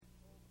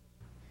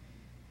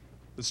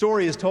The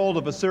story is told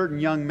of a certain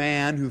young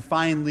man who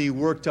finally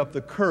worked up the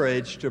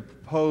courage to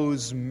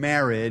propose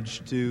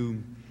marriage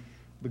to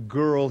the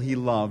girl he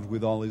loved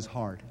with all his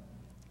heart.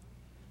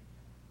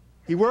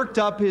 He worked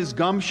up his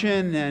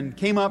gumption and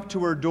came up to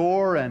her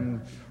door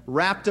and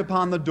rapped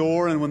upon the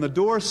door, and when the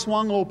door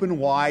swung open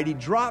wide, he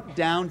dropped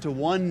down to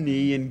one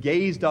knee and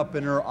gazed up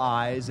in her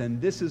eyes, and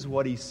this is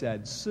what he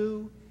said: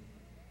 "Sue,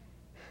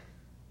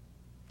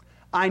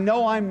 I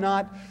know I'm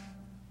not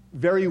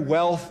very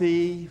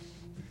wealthy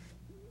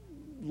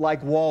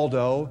like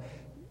Waldo,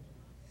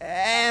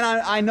 and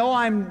I know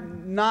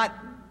I'm not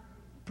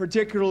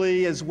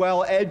particularly as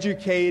well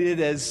educated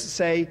as,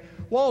 say,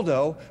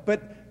 Waldo,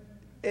 but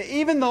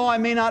even though I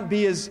may not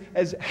be as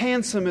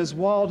handsome as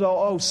Waldo,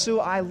 oh, Sue,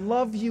 I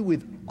love you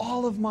with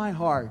all of my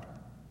heart."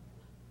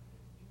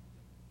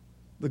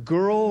 The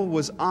girl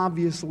was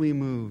obviously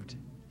moved.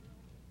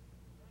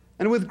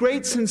 And with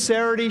great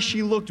sincerity,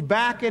 she looked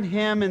back at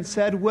him and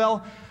said,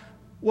 Well,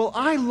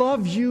 I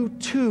love you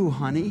too,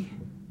 honey.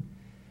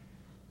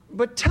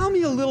 But tell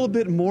me a little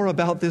bit more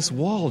about this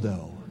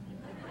Waldo.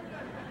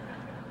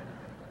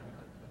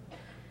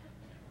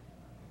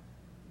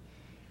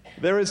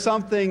 There is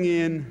something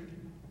in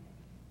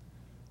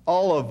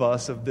all of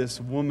us of this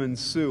woman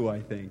Sue,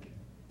 I think.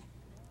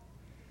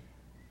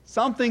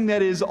 Something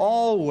that is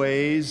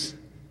always,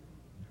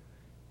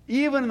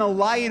 even in the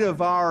light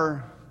of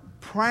our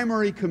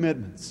primary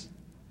commitments,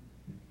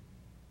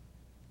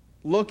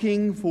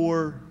 looking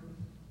for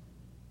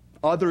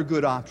other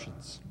good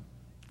options.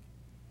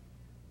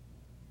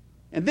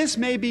 And this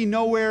may be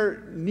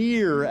nowhere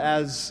near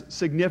as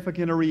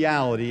significant a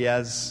reality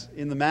as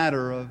in the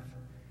matter of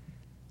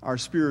our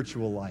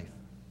spiritual life.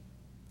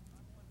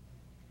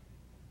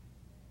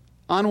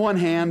 On one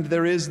hand,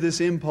 there is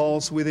this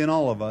impulse within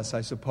all of us,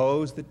 I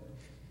suppose,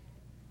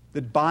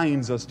 that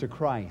binds us to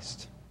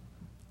Christ.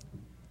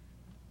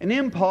 An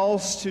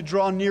impulse to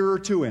draw nearer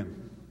to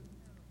Him,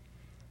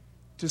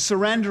 to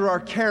surrender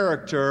our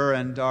character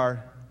and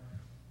our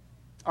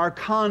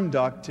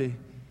conduct to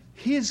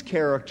His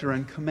character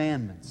and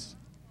commandments,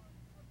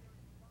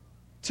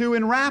 to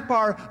enwrap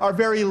our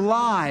very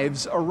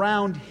lives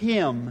around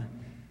Him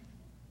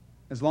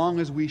as long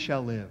as we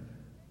shall live.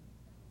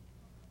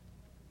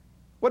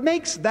 What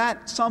makes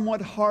that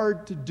somewhat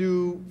hard to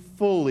do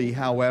fully,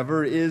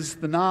 however, is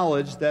the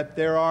knowledge that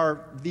there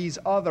are these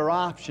other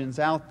options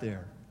out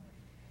there.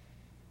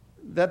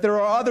 That there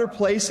are other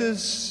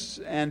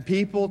places and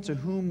people to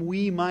whom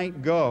we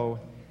might go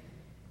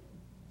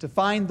to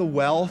find the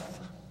wealth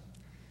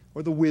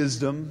or the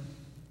wisdom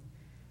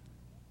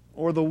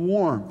or the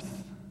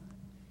warmth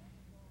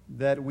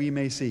that we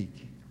may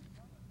seek.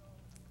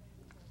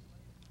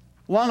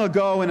 Long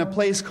ago, in a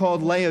place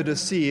called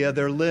Laodicea,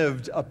 there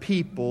lived a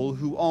people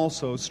who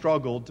also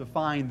struggled to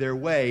find their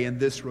way in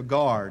this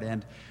regard.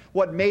 And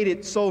what made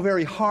it so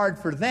very hard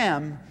for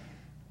them,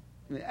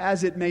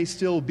 as it may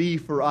still be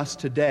for us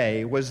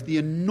today, was the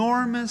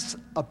enormous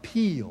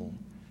appeal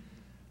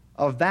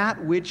of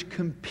that which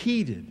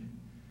competed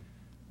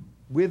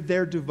with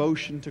their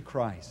devotion to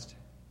Christ.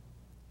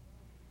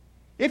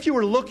 If you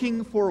were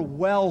looking for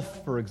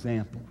wealth, for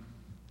example,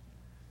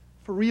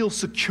 for real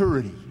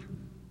security,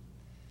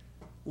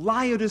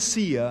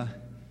 Laodicea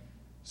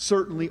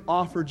certainly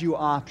offered you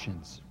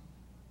options.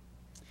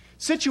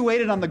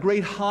 Situated on the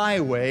great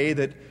highway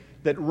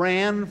that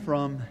ran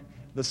from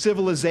the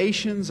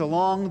civilizations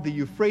along the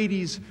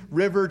Euphrates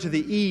River to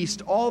the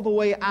east, all the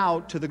way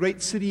out to the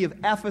great city of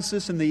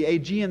Ephesus and the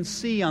Aegean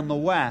Sea on the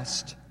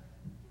west,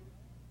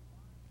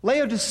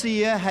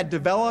 Laodicea had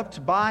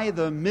developed by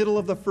the middle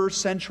of the 1st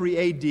century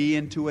A.D.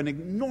 into an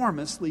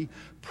enormously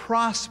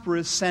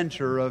prosperous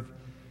center of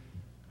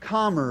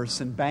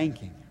commerce and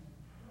banking.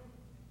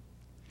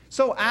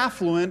 So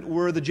affluent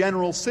were the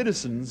general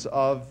citizens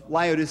of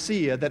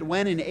Laodicea that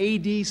when in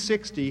AD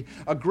 60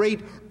 a great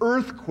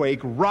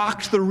earthquake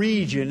rocked the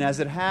region as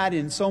it had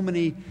in so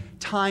many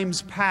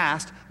times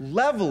past,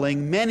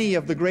 leveling many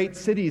of the great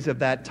cities of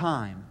that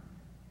time,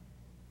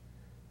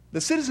 the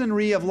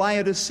citizenry of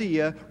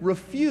Laodicea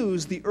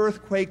refused the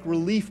earthquake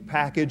relief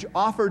package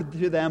offered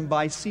to them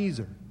by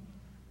Caesar,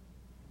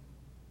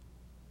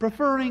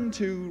 preferring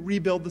to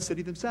rebuild the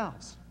city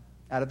themselves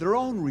out of their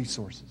own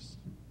resources,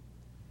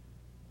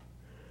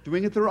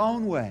 doing it their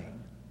own way,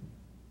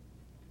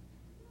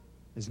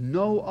 as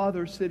no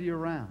other city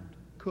around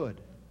could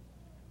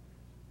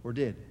or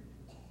did.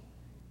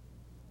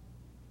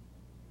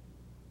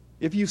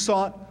 If you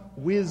sought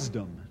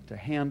wisdom to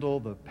handle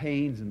the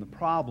pains and the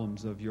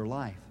problems of your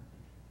life,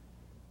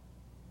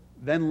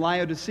 then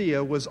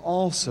Laodicea was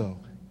also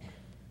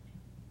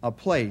a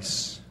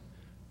place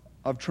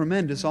of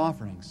tremendous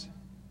offerings.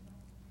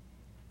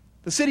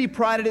 The city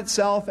prided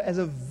itself as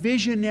a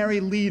visionary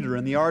leader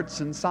in the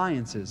arts and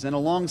sciences, and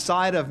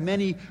alongside of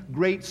many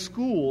great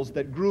schools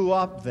that grew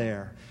up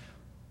there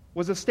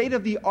was a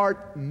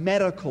state-of-the-art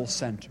medical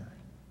center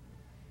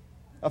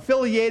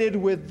affiliated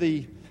with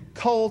the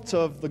cult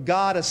of the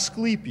god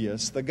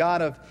Asclepius, the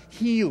god of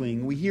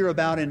healing we hear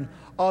about in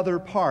other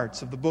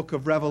parts of the book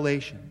of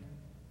Revelation.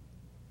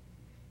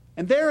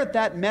 And there at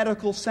that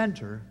medical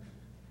center,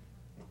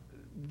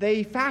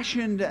 they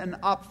fashioned an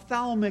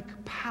ophthalmic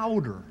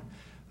powder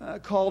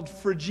called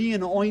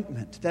Phrygian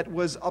ointment that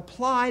was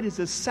applied as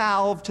a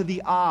salve to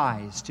the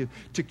eyes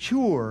to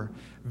cure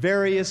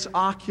various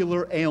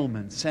ocular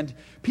ailments. And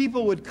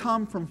people would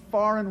come from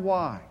far and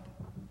wide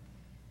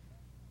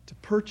to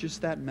purchase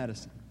that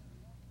medicine.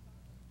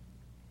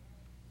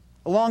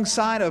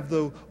 Alongside of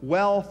the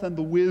wealth and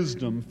the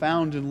wisdom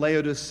found in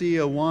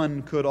Laodicea,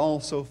 one could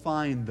also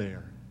find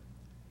there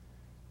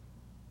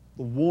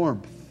the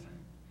warmth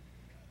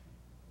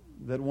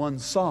that one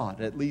sought,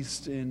 at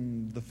least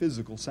in the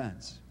physical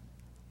sense.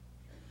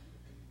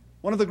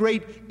 One of the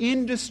great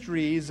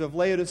industries of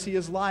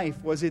Laodicea's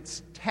life was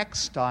its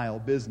textile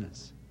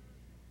business.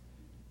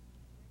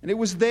 And it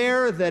was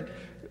there that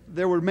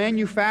there were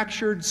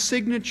manufactured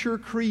signature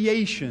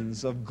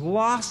creations of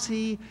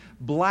glossy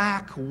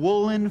black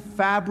woolen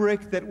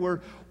fabric that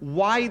were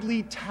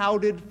widely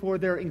touted for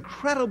their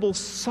incredible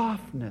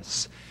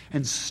softness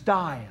and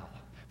style.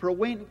 For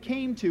when it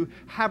came to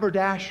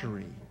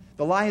haberdashery,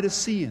 the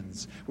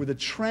Laodiceans were the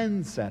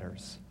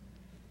trendsetters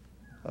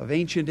of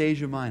ancient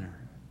Asia Minor.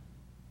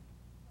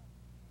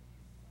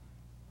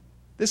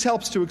 This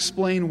helps to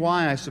explain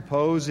why, I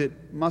suppose,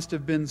 it must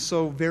have been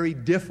so very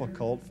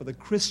difficult for the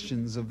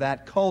Christians of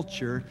that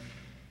culture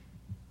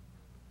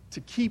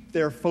to keep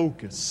their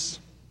focus,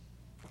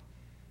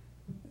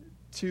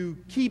 to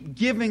keep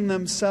giving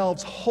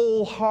themselves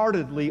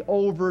wholeheartedly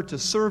over to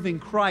serving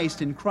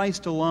Christ and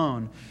Christ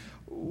alone,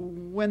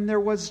 when there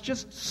was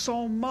just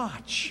so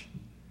much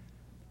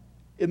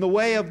in the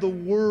way of the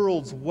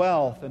world's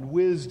wealth and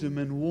wisdom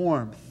and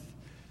warmth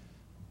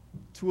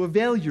to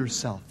avail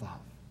yourself of.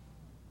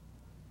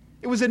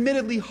 It was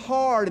admittedly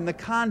hard in the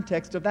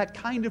context of that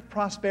kind of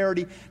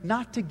prosperity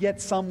not to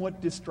get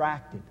somewhat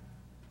distracted.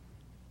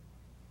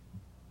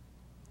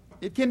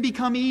 It can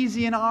become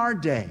easy in our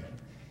day,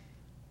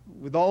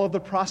 with all of the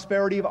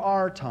prosperity of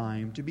our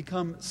time, to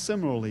become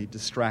similarly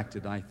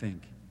distracted, I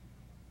think.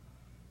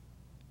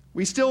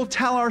 We still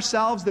tell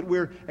ourselves that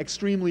we're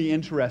extremely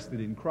interested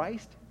in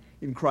Christ,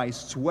 in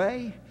Christ's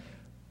way,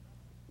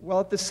 while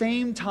at the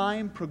same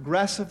time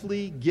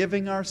progressively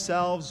giving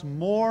ourselves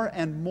more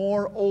and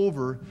more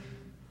over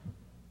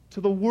to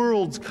the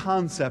world's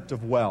concept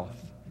of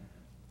wealth,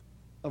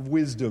 of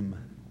wisdom,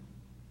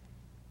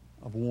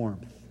 of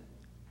warmth.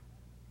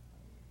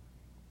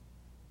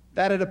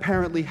 That had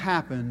apparently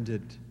happened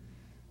at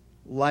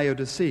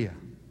Laodicea.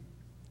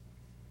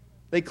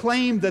 They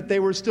claimed that they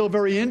were still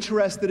very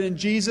interested in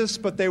Jesus,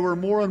 but they were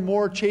more and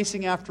more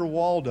chasing after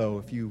Waldo,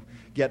 if you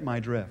get my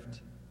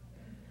drift.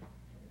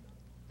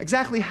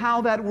 Exactly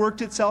how that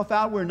worked itself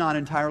out, we're not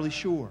entirely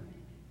sure.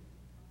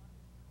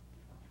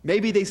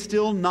 Maybe they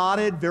still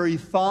nodded very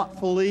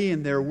thoughtfully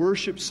in their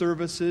worship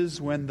services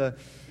when the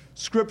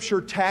scripture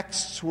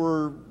texts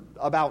were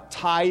about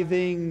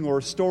tithing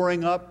or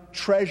storing up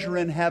treasure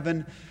in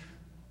heaven,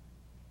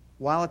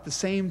 while at the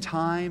same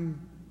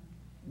time,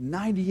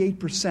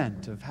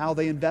 98% of how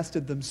they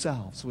invested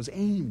themselves was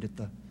aimed at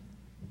the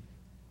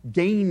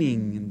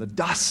gaining and the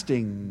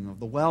dusting of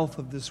the wealth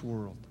of this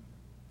world.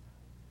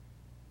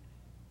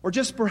 Or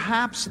just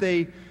perhaps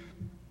they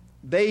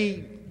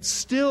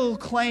still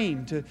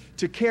claim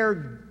to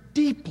care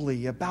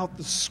deeply about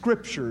the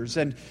Scriptures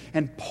and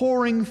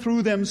poring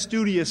through them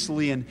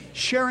studiously and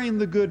sharing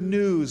the good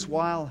news,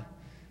 while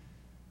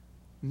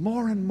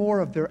more and more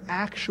of their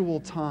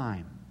actual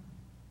time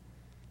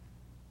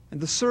and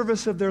the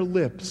service of their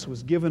lips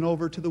was given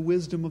over to the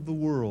wisdom of the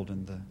world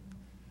and the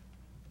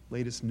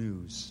latest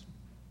news.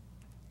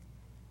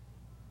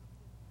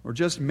 Or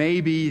just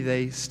maybe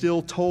they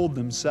still told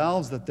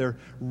themselves that their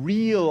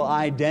real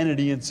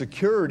identity and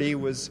security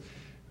was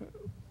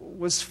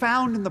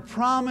found in the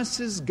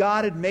promises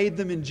God had made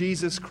them in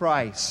Jesus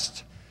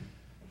Christ,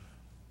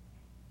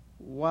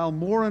 while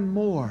more and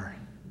more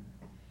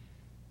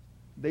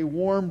they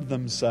warmed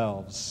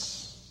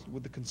themselves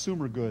with the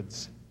consumer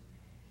goods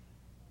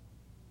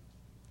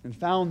and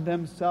found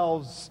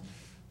themselves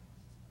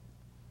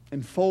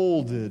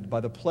enfolded by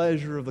the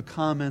pleasure of the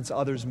comments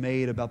others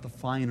made about the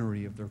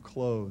finery of their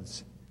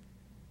clothes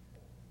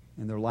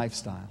and their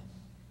lifestyle.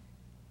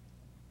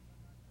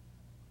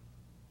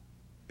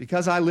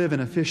 Because I live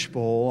in a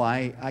fishbowl,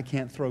 I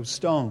can't throw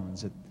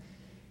stones at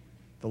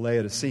the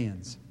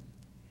Laodiceans.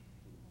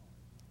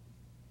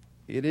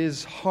 It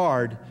is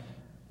hard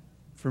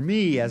for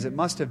me, as it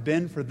must have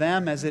been for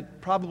them, as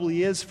it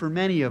probably is for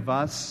many of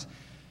us,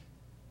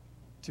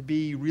 to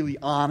be really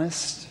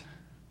honest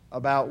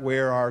about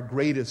where our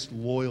greatest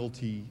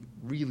loyalty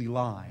really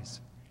lies.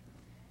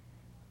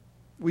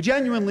 We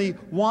genuinely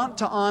want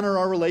to honor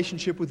our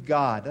relationship with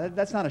God.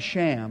 That's not a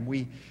sham.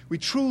 We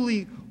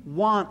truly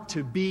want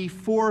to be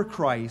for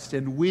Christ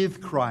and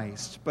with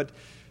Christ. But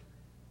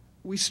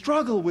we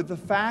struggle with the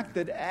fact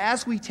that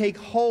as we take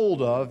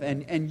hold of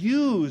and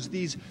use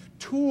these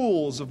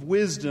tools of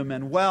wisdom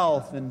and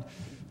wealth and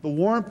the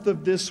warmth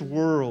of this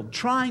world,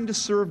 trying to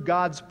serve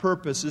God's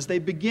purposes, they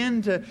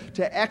begin to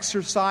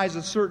exercise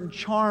a certain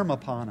charm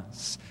upon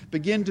us,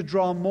 begin to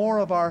draw more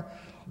of our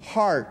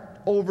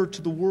heart over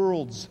to the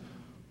world's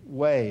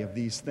way of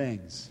these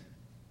things.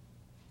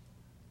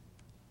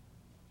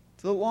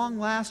 To the long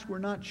last, we're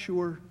not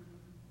sure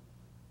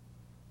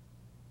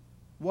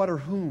what or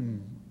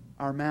whom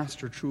our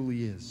Master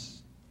truly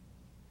is.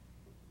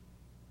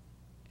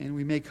 And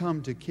we may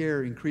come to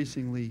care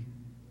increasingly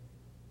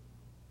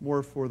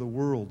more for the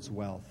world's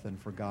wealth than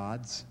for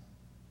God's,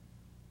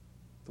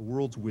 the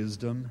world's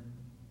wisdom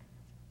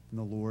and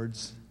the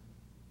Lord's,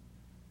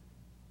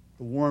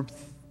 the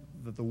warmth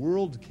that the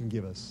world can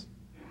give us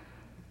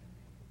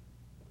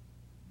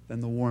than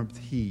the warmth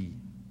He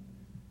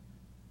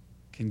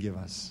can give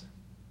us.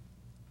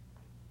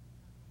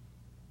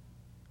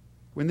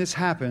 When this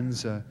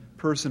happens, a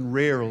person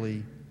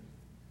rarely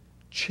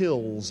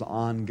chills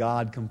on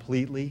God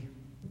completely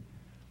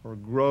or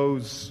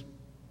grows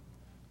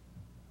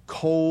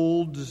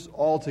cold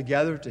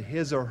altogether to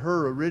his or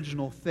her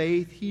original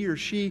faith. He or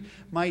she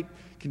might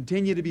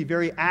continue to be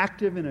very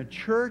active in a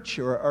church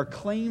or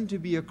claim to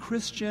be a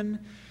Christian,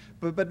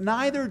 but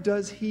neither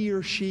does he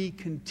or she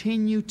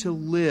continue to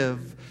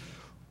live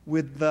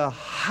with the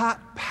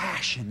hot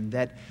passion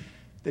that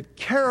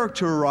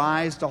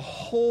characterized a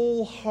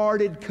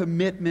wholehearted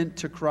commitment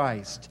to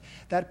Christ.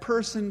 That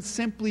person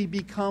simply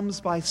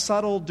becomes, by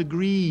subtle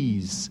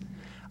degrees,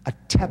 a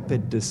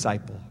tepid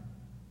disciple.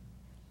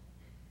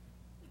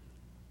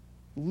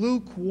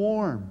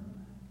 Lukewarm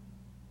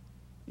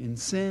in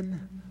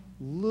sin,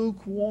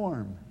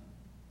 lukewarm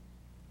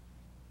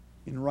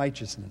in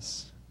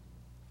righteousness.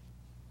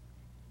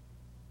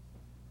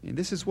 And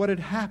this is what had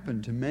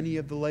happened to many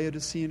of the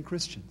Laodicean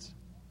Christians.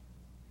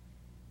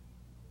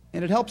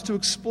 And it helps to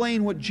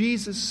explain what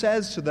Jesus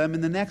says to them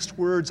in the next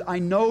words, "I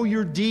know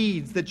your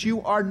deeds, that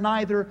you are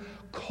neither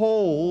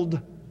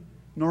cold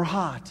nor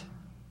hot.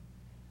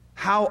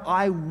 How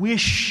I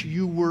wish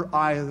you were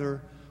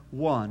either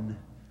one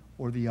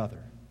or the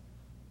other."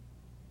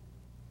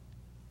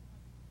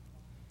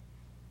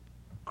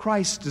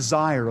 Christ's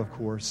desire, of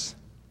course,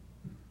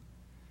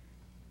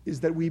 is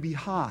that we be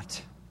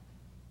hot,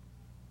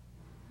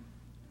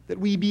 that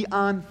we be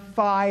on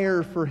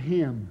fire for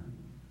Him,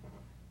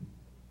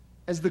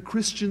 as the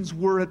Christians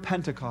were at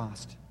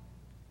Pentecost,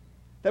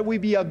 that we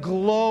be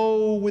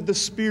aglow with the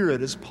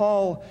Spirit, as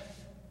Paul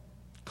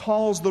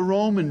calls the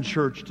Roman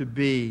church to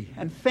be.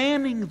 And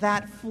fanning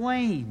that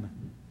flame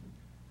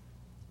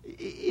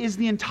is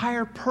the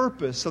entire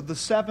purpose of the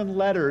 7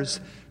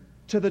 letters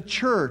to the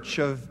church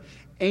of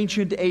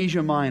ancient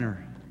Asia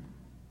Minor.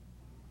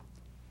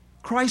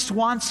 Christ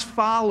wants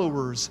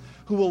followers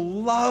who will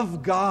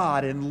love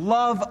God and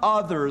love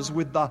others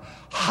with the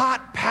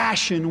hot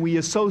passion we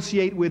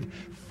associate with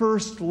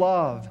first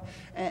love.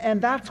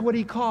 And that's what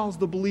He calls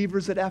the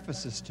believers at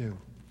Ephesus to.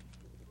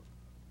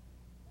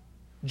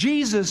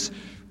 Jesus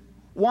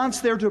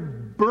wants there to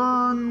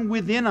burn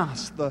within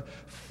us the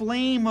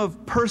flame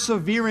of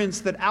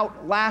perseverance that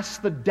outlasts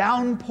the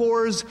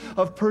downpours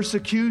of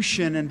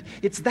persecution. And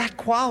it's that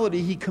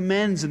quality He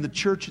commends in the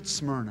church at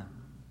Smyrna.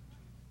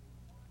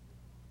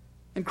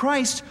 And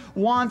Christ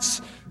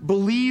wants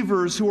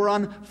believers who are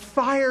on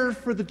fire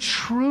for the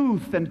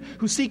truth and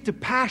who seek to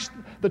pass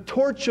the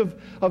torch of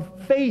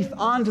faith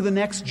on to the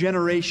next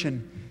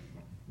generation,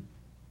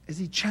 as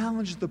He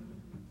challenged the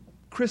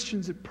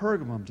Christians at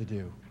Pergamum to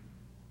do.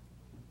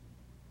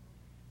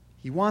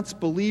 He wants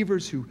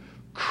believers who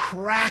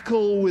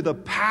crackle with a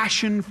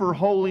passion for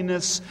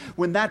holiness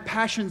when that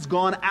passion's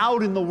gone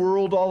out in the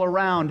world all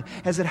around,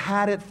 as it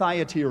had at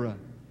Thyatira.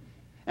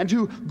 And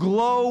to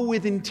glow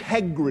with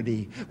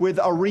integrity, with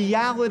a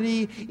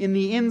reality in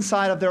the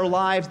inside of their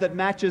lives that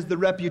matches the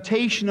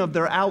reputation of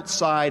their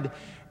outside,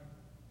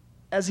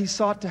 as He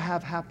sought to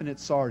have happen at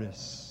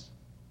Sardis.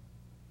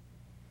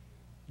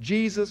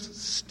 Jesus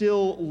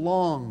still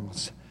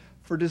longs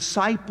for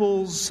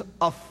disciples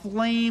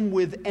aflame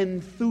with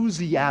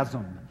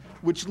enthusiasm,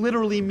 which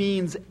literally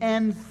means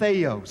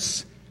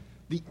entheos,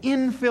 the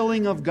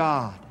infilling of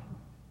God.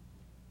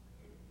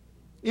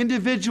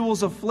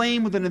 Individuals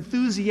aflame with an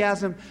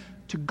enthusiasm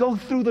to go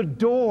through the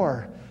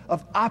door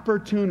of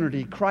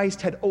opportunity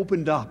Christ had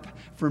opened up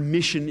for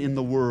mission in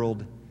the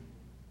world,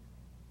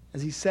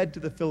 as He said to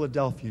the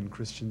Philadelphian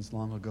Christians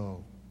long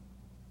ago.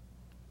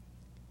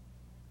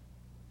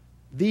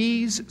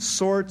 These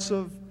sorts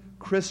of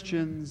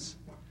Christians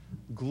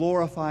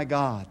glorify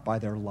God by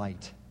their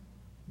light,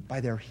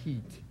 by their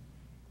heat.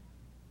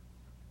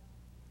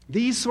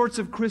 These sorts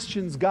of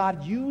Christians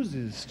God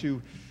uses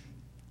to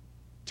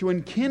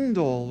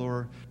enkindle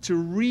or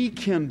to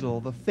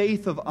rekindle the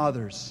faith of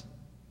others.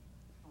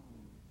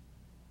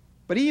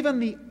 But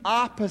even the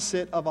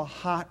opposite of a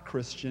hot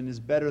Christian is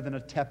better than a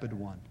tepid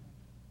one.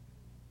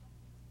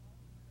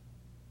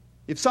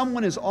 If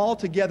someone is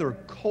altogether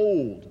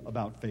cold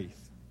about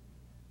faith,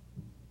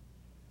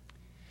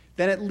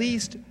 then at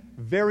least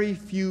very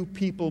few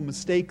people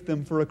mistake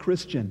them for a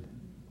Christian.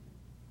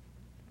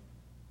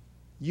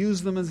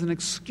 Use them as an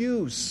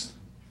excuse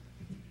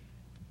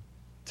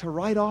to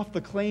write off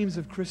the claims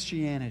of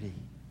Christianity.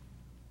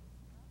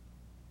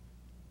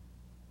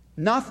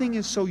 Nothing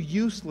is so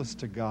useless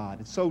to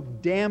God, it's so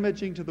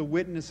damaging to the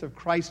witness of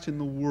Christ in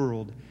the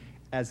world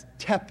as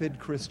tepid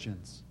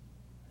Christians.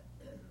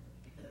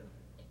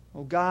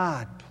 Oh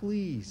God,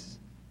 please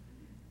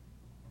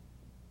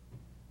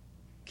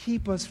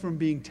keep us from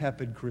being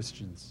tepid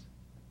Christians.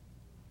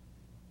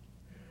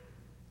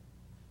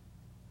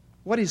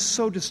 What is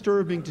so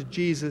disturbing to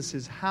Jesus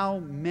is how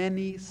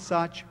many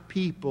such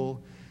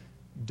people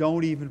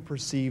don't even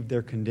perceive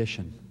their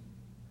condition.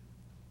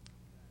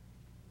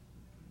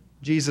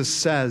 Jesus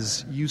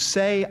says, "You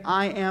say,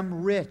 'I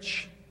am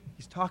rich.'"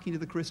 He's talking to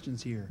the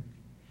Christians here.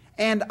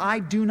 "And I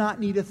do not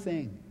need a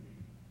thing.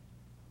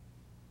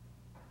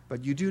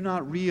 But you do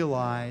not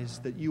realize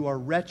that you are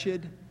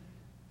wretched,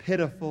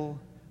 pitiful,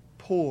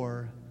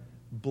 poor,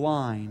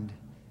 blind,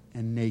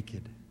 and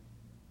naked."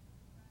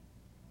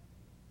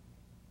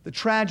 The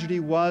tragedy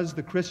was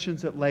the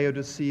Christians at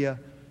Laodicea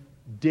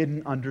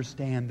didn't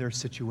understand their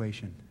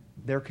situation,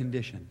 their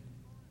condition.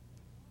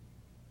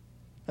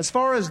 As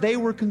far as they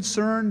were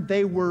concerned,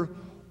 they were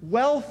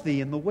wealthy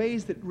in the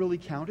ways that really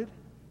counted,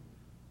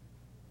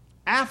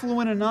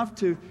 affluent enough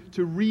to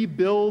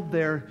rebuild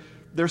their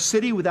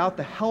city without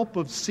the help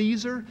of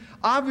Caesar,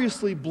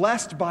 obviously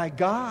blessed by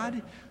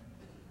God.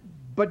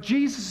 But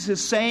Jesus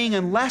is saying,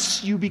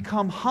 unless you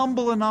become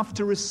humble enough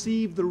to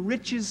receive the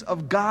riches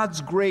of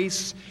God's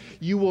grace,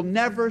 you will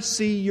never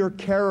see your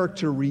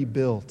character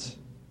rebuilt.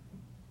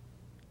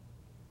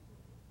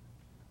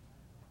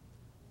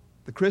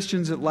 The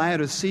Christians at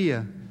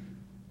Laodicea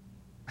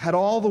had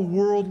all the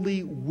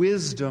worldly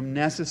wisdom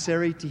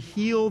necessary to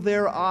heal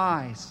their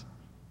eyes.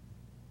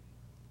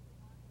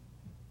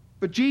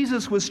 But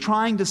Jesus was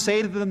trying to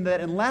say to them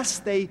that unless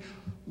they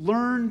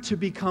learn to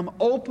become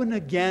open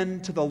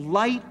again to the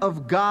light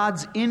of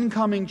God's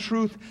incoming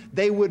truth,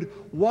 they would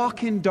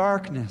walk in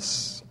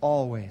darkness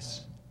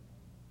always.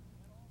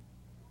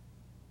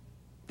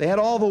 They had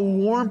all the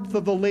warmth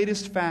of the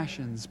latest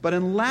fashions, but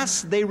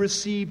unless they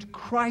received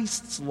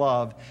Christ's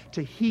love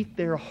to heat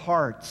their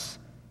hearts,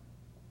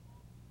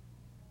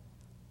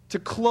 to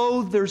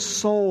clothe their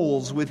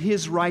souls with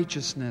His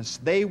righteousness,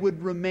 they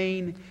would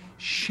remain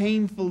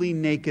shamefully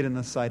naked in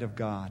the sight of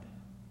God.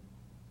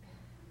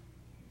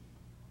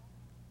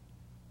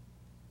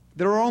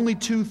 There are only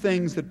two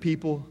things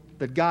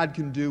that God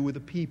can do with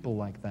a people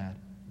like that.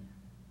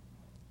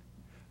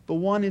 The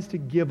one is to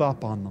give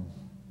up on them.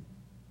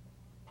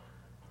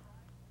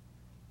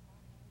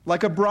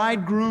 Like a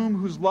bridegroom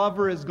whose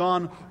lover has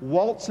gone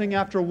waltzing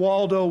after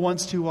Waldo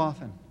once too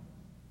often.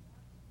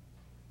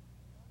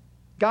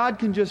 God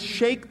can just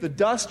shake the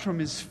dust from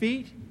His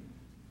feet,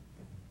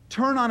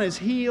 turn on His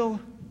heel,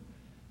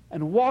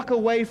 and walk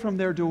away from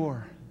their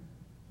door.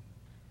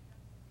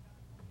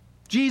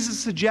 Jesus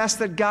suggests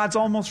that God's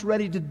almost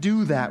ready to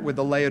do that with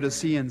the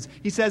Laodiceans.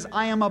 He says,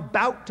 "I am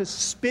about to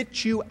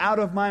spit you out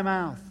of my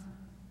mouth."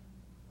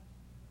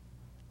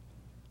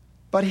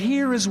 But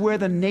here is where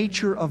the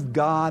nature of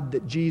God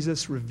that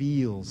Jesus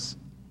reveals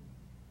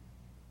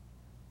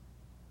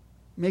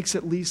makes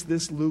at least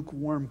this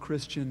lukewarm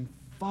Christian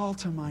fall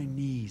to my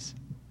knees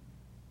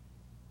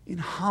in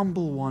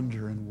humble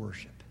wonder and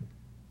worship.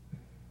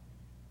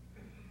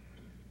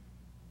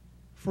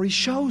 For He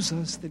shows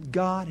us that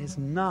God has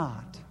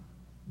not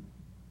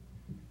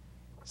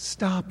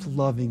stopped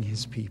loving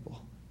His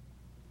people.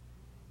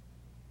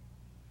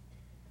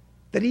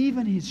 That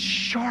even His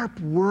sharp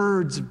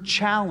words of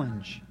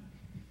challenge,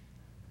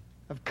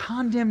 of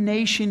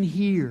condemnation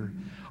here,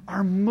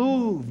 are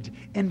moved,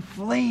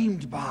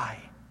 inflamed by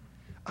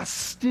a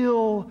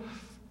still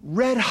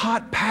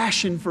red-hot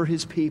passion for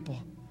His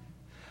people.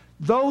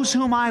 "Those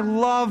whom I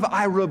love,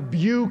 I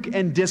rebuke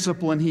and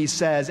discipline," He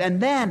says.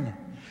 And then,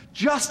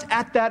 just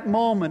at that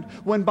moment,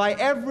 when by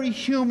every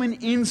human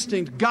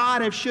instinct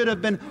God should have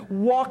been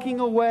walking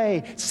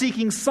away,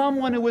 seeking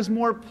someone who was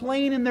more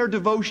plain in their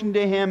devotion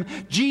to Him,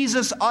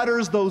 Jesus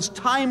utters those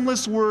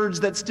timeless words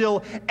that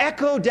still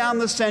echo down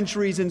the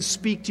centuries and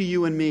speak to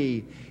you and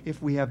me,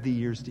 if we have the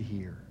ears to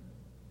hear.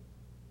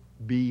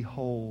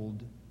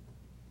 "Behold,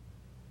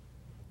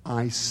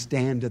 I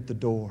stand at the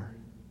door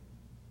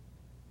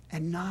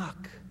and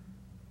knock.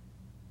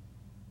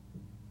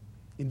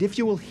 And if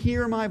you will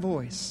hear my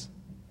voice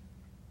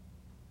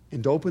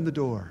and open the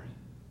door,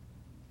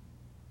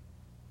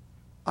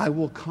 I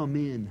will come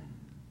in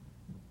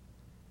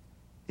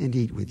and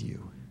eat with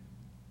you,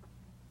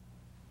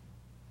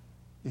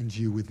 and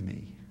you with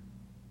me."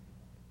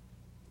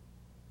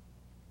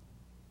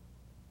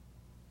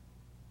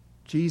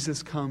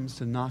 Jesus comes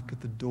to knock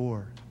at the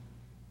door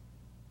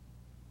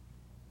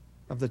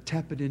of the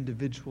tepid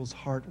individual's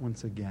heart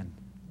once again,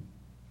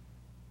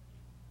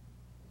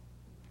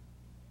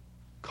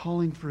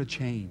 calling for a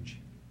change.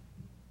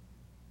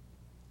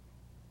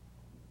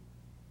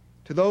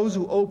 To those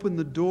who open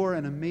the door,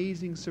 an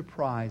amazing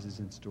surprise is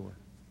in store.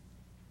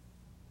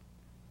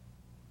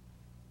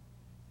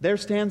 There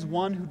stands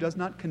one who does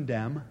not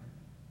condemn,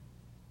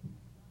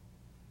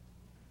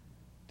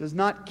 does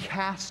not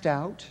cast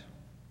out,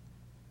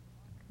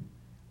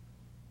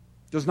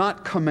 does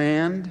not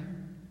command,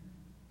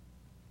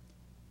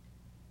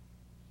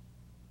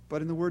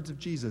 but in the words of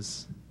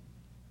Jesus,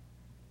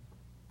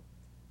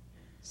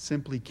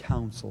 simply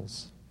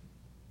counsels,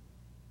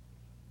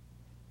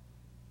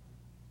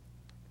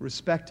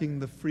 respecting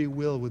the free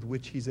will with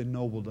which He's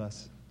ennobled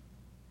us.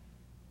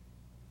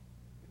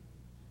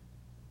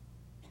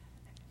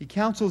 He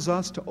counsels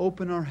us to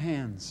open our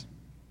hands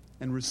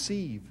and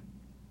receive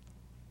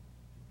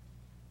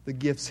the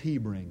gifts He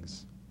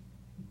brings.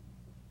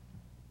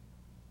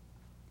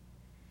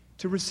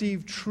 To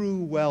receive true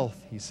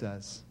wealth, He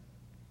says.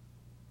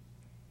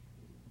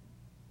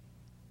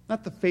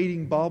 Not the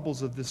fading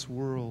baubles of this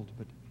world,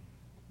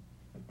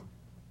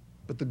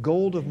 but the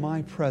gold of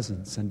my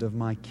presence and of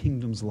my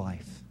kingdom's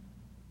life,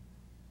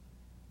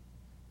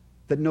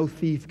 that no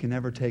thief can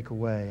ever take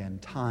away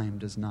and time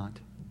does not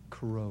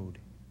corrode.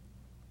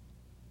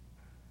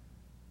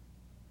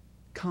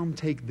 Come,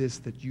 take this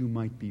that you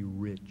might be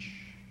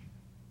rich,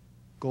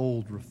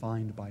 gold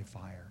refined by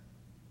fire.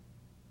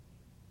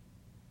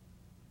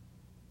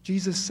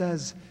 Jesus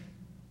says,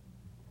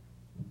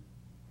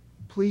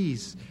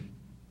 please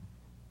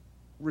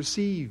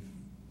receive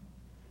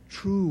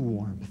true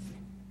warmth.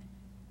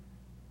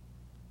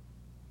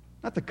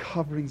 Not the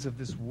coverings of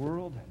this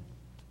world,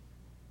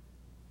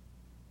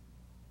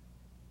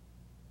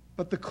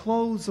 but the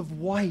clothes of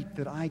white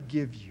that I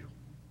give you.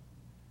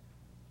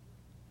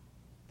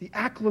 The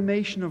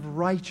acclamation of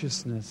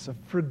righteousness, of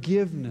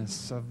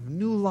forgiveness, of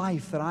new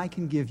life that I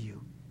can give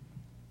you.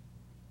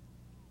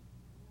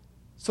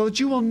 So that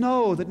you will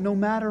know that no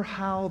matter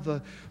how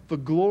the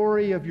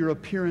glory of your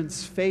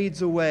appearance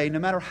fades away, no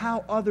matter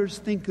how others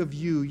think of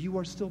you, you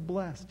are still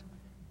blessed.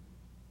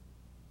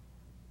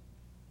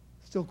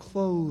 Still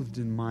clothed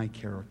in my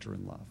character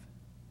and love.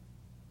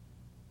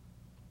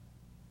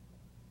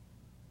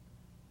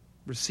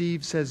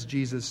 Receive, says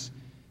Jesus,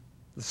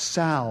 the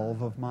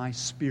salve of my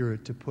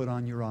Spirit to put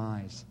on your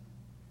eyes.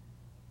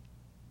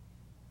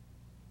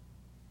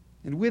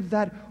 And with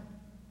that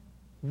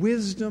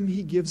wisdom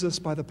He gives us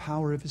by the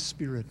power of His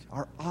Spirit,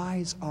 our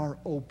eyes are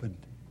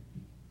opened.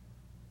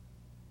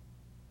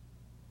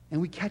 And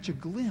we catch a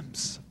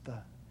glimpse of the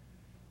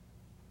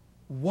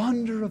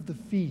wonder of the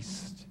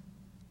feast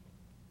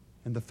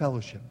and the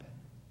fellowship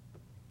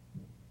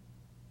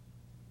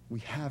we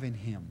have in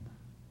Him.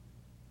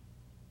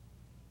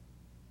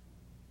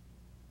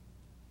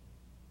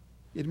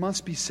 It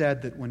must be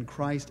said that when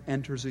Christ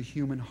enters a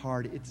human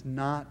heart, it's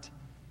not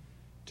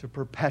to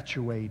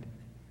perpetuate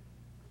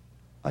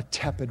a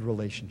tepid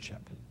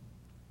relationship.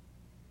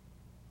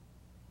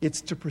 It's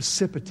to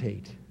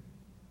precipitate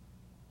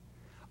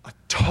a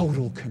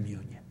total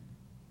communion.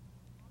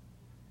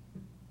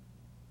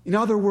 In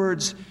other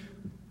words,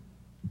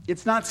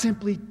 it's not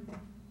simply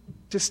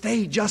to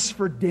stay just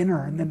for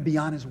dinner and then be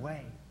on His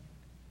way,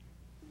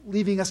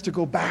 leaving us to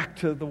go back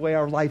to the way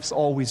our life's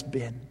always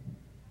been.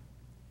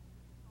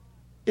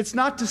 It's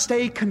not to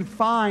stay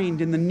confined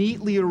in the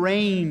neatly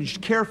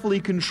arranged, carefully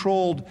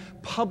controlled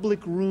public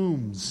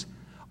rooms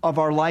of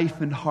our life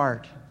and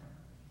heart.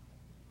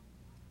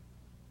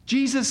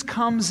 Jesus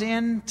comes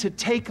in to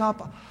take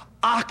up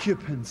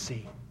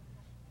occupancy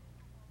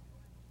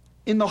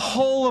in the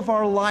whole of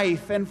our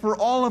life, and for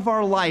all of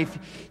our life,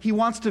 He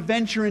wants to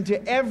venture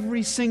into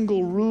every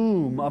single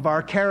room of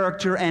our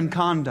character and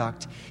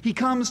conduct. He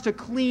comes to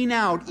clean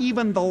out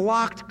even the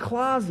locked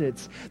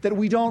closets that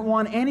we don't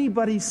want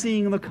anybody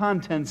seeing the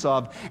contents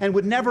of and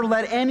would never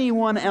let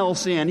anyone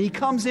else in. He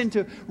comes in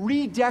to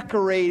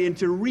redecorate and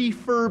to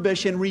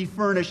refurbish and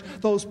refurnish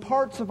those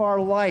parts of our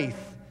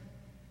life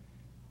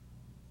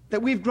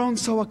that we've grown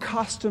so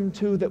accustomed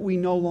to that we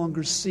no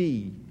longer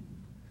see.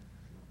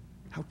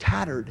 How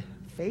tattered,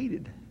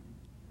 faded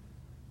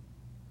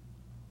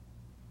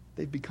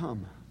they've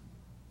become.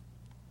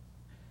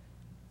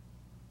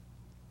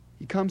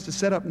 He comes to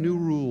set up new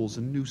rules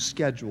and new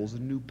schedules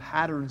and new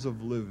patterns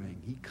of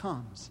living. He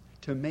comes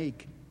to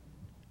make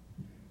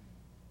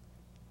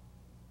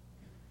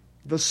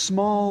the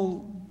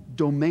small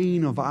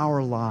domain of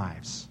our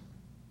lives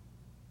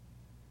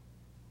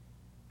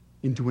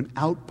into an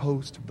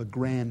outpost of the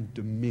grand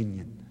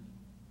dominion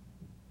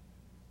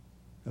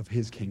of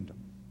His kingdom.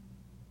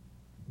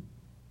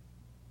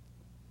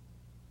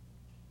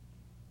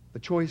 The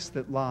choice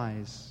that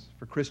lies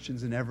for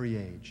Christians in every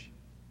age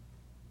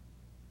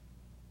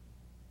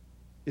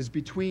is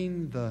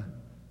between the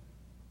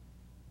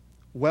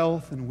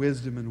wealth and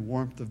wisdom and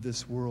warmth of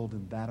this world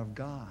and that of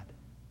God.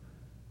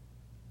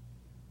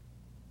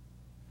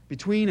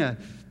 Between a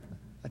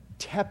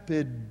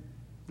tepid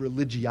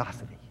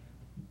religiosity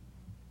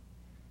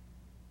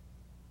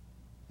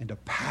and a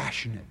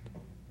passionate,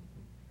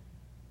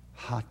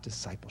 hot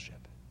discipleship.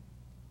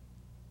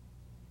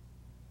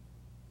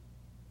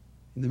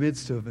 In the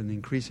midst of an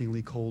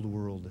increasingly cold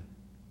world,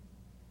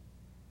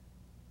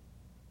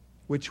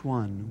 which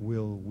one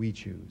will we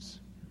choose?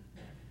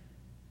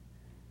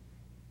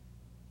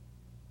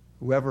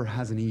 Whoever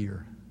has an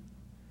ear,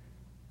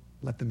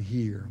 let them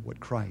hear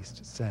what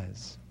Christ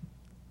says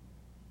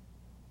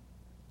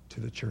to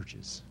the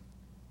churches.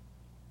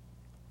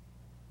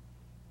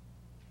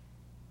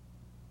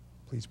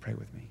 Please pray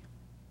with me.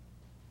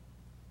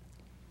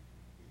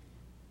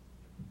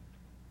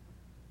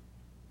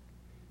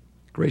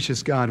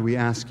 Gracious God, we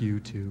ask you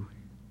to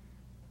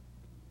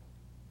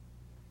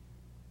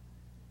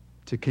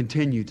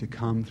continue to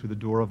come through the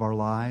door of our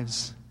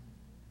lives,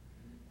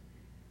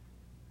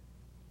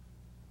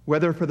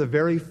 whether for the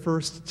very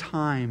first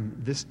time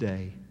this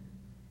day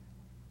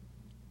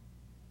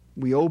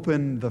we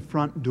open the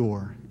front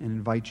door and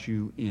invite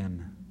you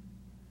in.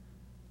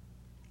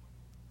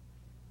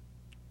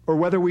 Or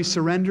whether we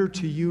surrender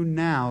to you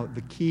now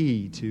the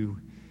key to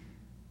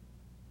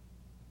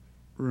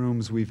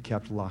rooms we've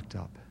kept locked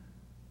up.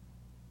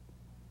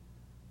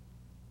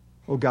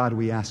 Oh God,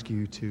 we ask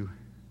you to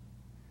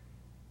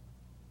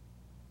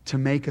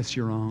make us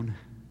your own.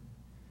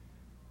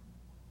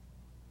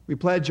 We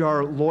pledge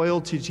our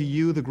loyalty to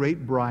you, the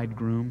great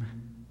bridegroom.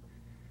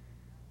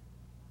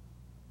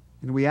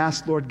 And we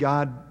ask, Lord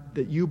God,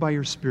 that you by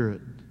your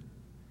Spirit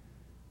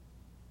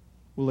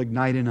will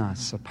ignite in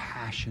us a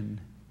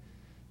passion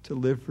to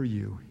live for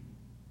you,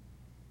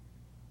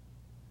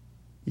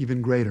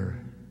 even greater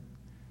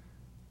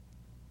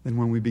than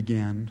when we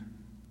began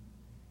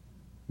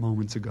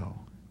moments ago.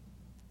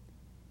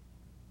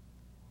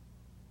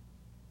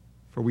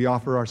 For we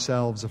offer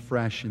ourselves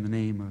afresh in the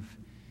name of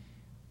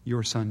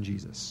your Son,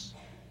 Jesus,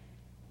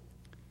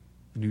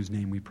 in whose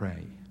name we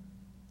pray.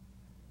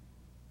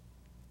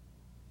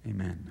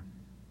 Amen.